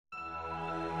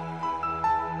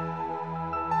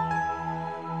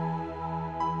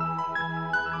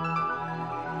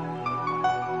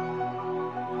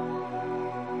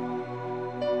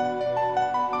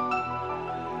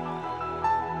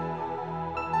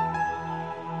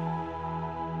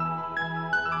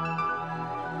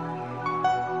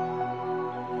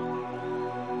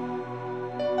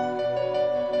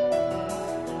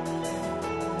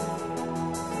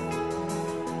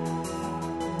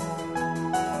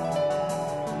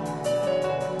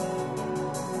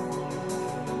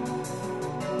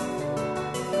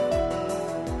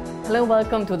Hello,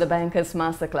 welcome to the Bankers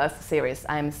Masterclass series.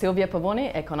 I'm Silvia Pavoni,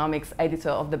 economics editor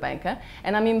of The Banker,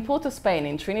 and I'm in Porto, Spain,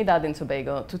 in Trinidad and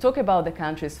Tobago, to talk about the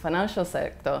country's financial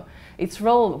sector, its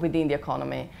role within the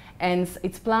economy, and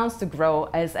its plans to grow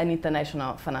as an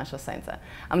international financial center.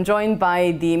 I'm joined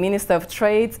by the Minister of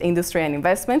Trade, Industry and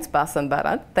Investment, Vasant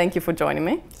Bharath. Thank you for joining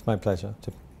me. It's my pleasure.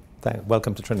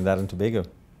 Welcome to Trinidad and Tobago.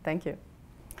 Thank you.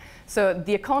 So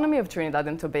the economy of Trinidad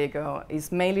and Tobago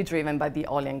is mainly driven by the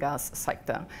oil and gas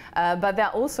sector. But there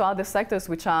are also other sectors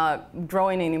which are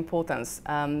growing in importance,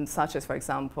 such as, for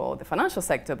example, the financial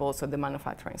sector, but also the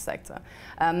manufacturing sector.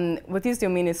 What is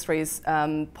your ministry's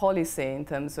policy in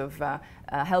terms of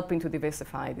helping to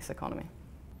diversify this economy?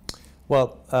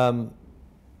 Well,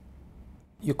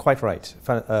 you're quite right.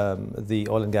 The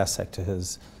oil and gas sector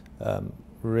has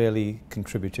really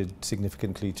contributed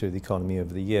significantly to the economy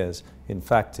over the years. In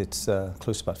fact, it's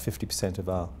close to about 50% of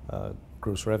our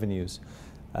gross revenues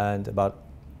and about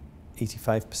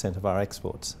 85% of our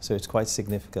exports. So it's quite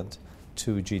significant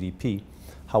to GDP.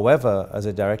 However, as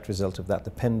a direct result of that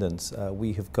dependence,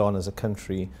 we have gone as a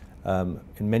country in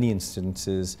many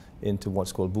instances into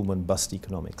what's called boom and bust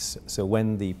economics. So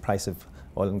when the price of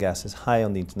oil and gas is high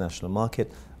on the international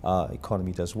market, our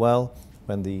economy does well.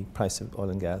 When the price of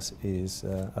oil and gas is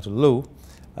at a low,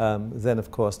 then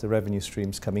of course the revenue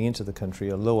streams coming into the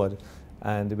country are lowered,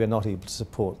 and we're not able to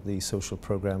support the social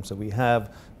programs that we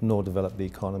have, nor develop the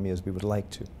economy as we would like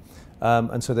to.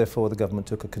 And so therefore the government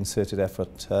took a concerted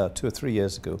effort 2 or 3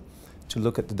 years ago to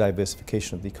look at the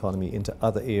diversification of the economy into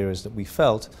other areas that we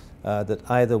felt that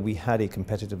either we had a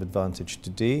competitive advantage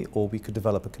today or we could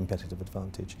develop a competitive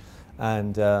advantage.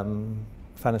 And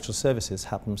financial services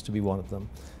happens to be one of them.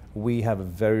 We have a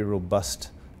very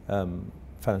robust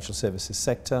financial services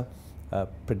sector,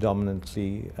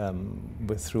 predominantly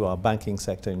through our banking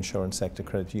sector, insurance sector,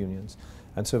 credit unions.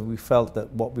 And so we felt that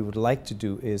what we would like to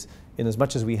do is, in as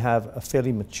much as we have a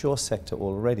fairly mature sector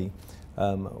already,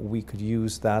 we could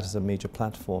use that as a major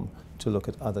platform to look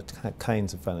at other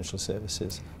kinds of financial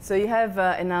services. So you have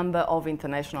a number of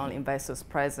international investors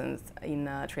present in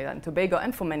Trinidad and Tobago,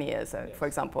 and for many years. Yes. For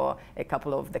example, a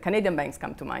couple of the Canadian banks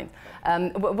come to mind.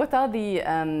 What are the,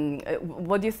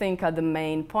 what do you think are the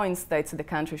main points that the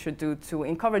country should do to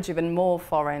encourage even more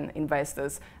foreign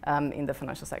investors in the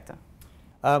financial sector?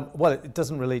 Well, it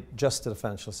doesn't relate just to the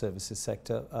financial services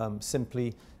sector.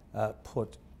 Simply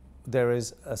put, there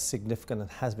is a significant and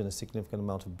has been a significant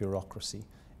amount of bureaucracy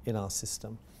in our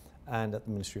system, and at the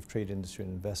Ministry of Trade, Industry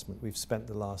and Investment we've spent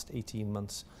the last 18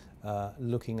 months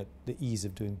looking at the ease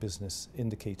of doing business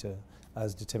indicator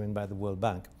as determined by the World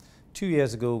Bank. 2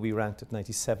 years ago we ranked at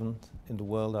 97th in the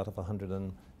world out of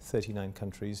 139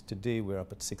 countries. Today we're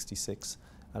up at 66,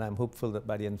 and I'm hopeful that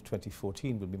by the end of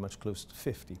 2014 we'll be much closer to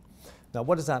 50. Now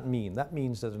what does that mean? That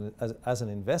means that as an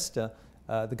investor,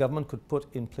 the government could put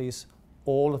in place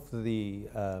all of the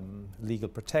legal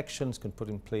protections, can put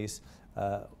in place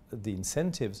the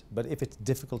incentives, but if it's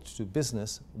difficult to do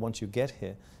business once you get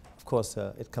here, of course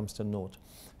it comes to naught.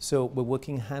 So we're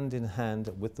working hand in hand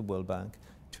with the World Bank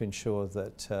to ensure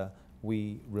that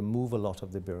we remove a lot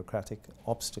of the bureaucratic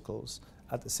obstacles,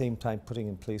 at the same time putting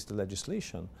in place the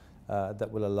legislation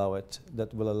that will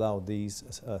allow these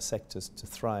sectors to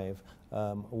thrive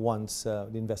once the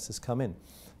investors come in.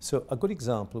 So a good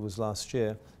example was last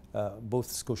year. Both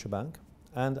Scotiabank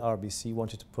and RBC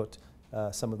wanted to put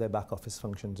some of their back office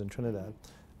functions in Trinidad,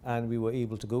 and we were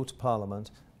able to go to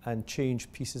Parliament and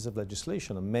change pieces of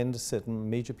legislation, amend certain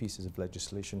major pieces of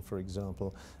legislation, for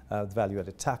example,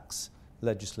 value-added tax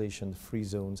legislation, the Free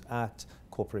Zones Act,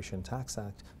 Corporation Tax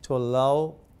Act, to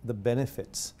allow the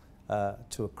benefits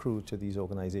to accrue to these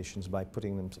organizations by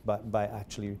putting them by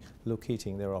actually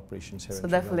locating their operations here. So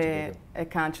definitely a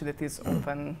country that is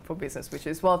open for business, which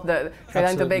is what the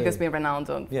Trinidad and Tobago has been renowned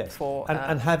on. Yes. For.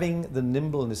 And having the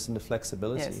nimbleness and the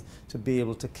flexibility, yes, to be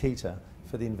able to cater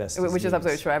for the investors. Which is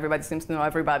absolutely true. Everybody seems to know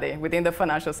everybody within the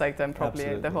financial sector and probably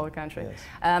absolutely the whole country.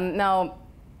 Yes. Now,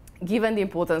 given the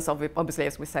importance of it, obviously,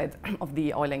 as we said, of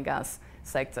the oil and gas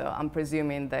sector, I'm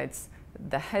presuming that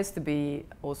there has to be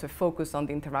also focus on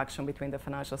the interaction between the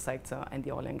financial sector and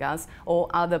the oil and gas or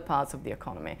other parts of the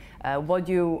economy. Where would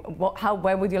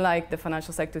you like the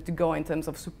financial sector to go in terms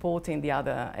of supporting the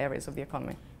other areas of the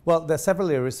economy? Well, there are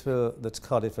several areas that's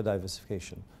carded for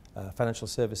diversification. Financial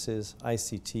services,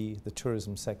 ICT, the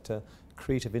tourism sector,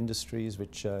 creative industries,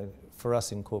 which for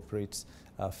us incorporates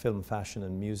film, fashion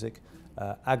and music,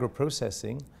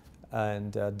 agro-processing,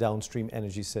 and downstream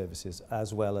energy services,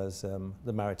 as well as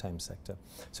the maritime sector.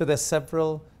 So there's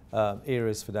several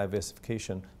areas for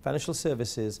diversification. Financial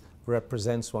services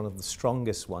represents one of the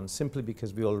strongest ones simply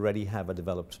because we already have a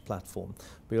developed platform.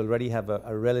 We already have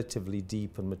a relatively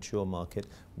deep and mature market.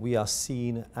 We are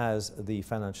seen as the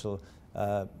financial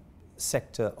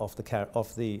sector of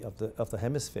the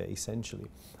hemisphere, essentially.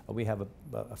 We have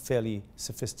a fairly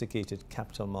sophisticated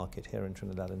capital market here in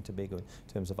Trinidad and Tobago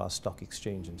in terms of our stock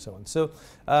exchange and so on. So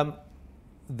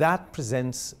that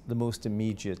presents the most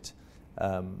immediate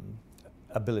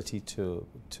ability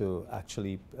to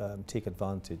actually take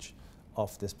advantage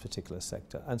of this particular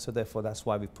sector. And so therefore that's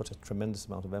why we put a tremendous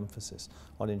amount of emphasis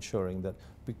on ensuring that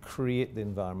we create the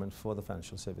environment for the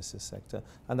financial services sector,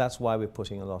 and that's why we're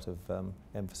putting a lot of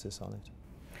emphasis on it.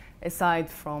 Aside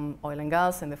from oil and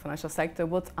gas and the financial sector,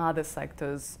 what other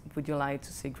sectors would you like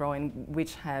to see growing,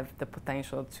 which have the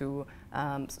potential to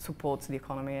support the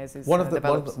economy as it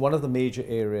develops? One of the major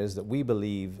areas that we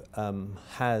believe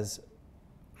has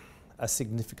a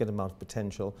significant amount of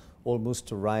potential, almost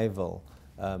to rival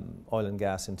oil and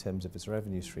gas in terms of its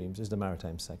revenue streams, is the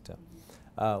maritime sector.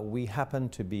 We happen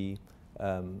to be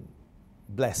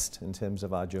blessed in terms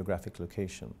of our geographic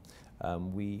location.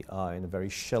 We are in a very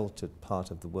sheltered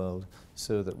part of the world,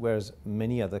 so that whereas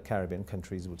many other Caribbean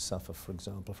countries would suffer, for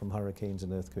example, from hurricanes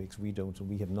and earthquakes, we don't, and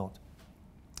we have not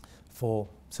for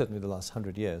certainly the last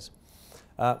 100 years.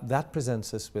 That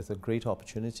presents us with a great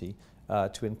opportunity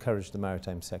to encourage the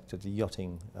maritime sector, the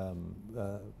yachting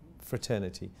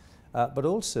fraternity. But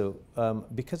also,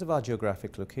 because of our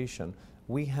geographic location,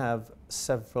 we have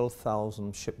several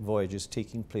thousand ship voyages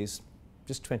taking place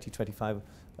just 20-25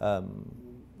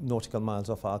 nautical miles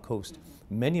off our coast.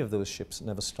 Many of those ships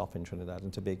never stop in Trinidad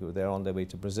and Tobago. They're on their way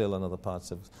to Brazil and other parts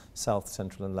of South,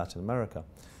 Central and Latin America.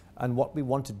 And what we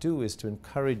want to do is to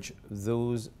encourage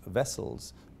those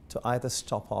vessels to either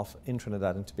stop off in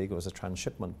Trinidad and Tobago as a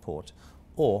transshipment port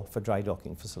or for dry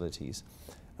docking facilities.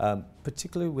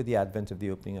 Particularly with the advent of the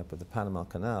opening up of the Panama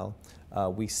Canal,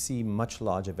 we see much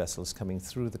larger vessels coming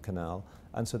through the canal,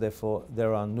 and so therefore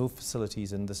there are no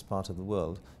facilities in this part of the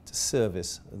world to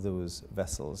service those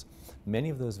vessels. Many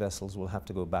of those vessels will have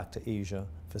to go back to Asia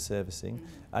for servicing,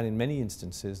 and in many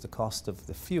instances the cost of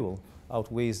the fuel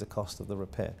outweighs the cost of the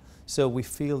repair. So we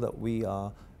feel that we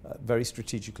are very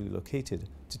strategically located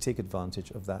to take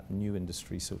advantage of that new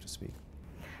industry, so to speak.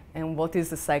 And what is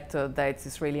the sector that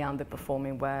is really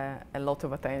underperforming, where a lot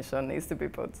of attention needs to be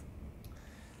put?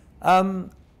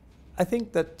 I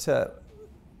think that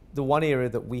the one area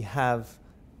that we have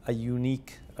a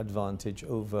unique advantage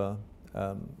over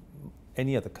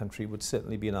any other country would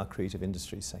certainly be in our creative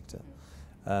industry sector.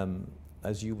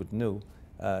 As you would know,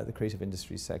 the creative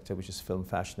industry sector, which is film,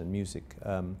 fashion and music,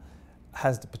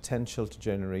 has the potential to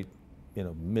generate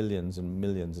millions and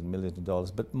millions and millions of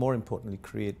dollars, but more importantly,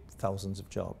 create thousands of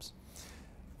jobs.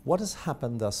 What has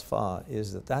happened thus far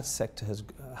is that that sector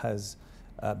has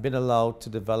been allowed to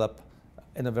develop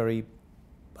in a very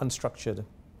unstructured,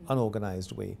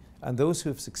 unorganized way. And those who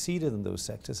have succeeded in those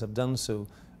sectors have done so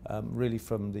really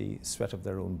from the sweat of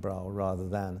their own brow, rather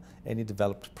than any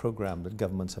developed program that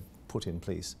governments have put in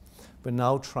place. We're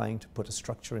now trying to put a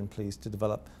structure in place to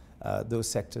develop those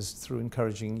sectors through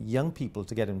encouraging young people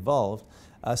to get involved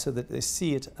so that they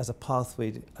see it as a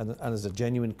pathway and as a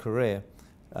genuine career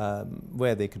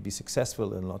where they could be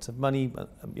successful, earn lots of money,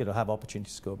 have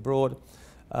opportunities to go abroad,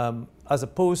 as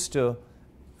opposed to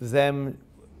them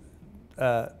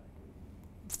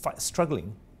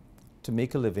struggling to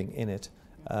make a living in it,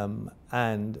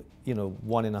 and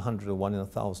 1 in 100 or 1 in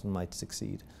 1,000 might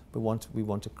succeed. We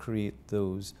want to create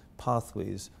those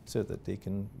pathways so that they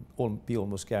can be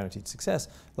almost guaranteed success,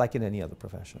 like in any other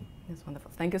profession. That's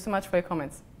wonderful. Thank you so much for your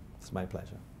comments. It's my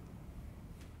pleasure.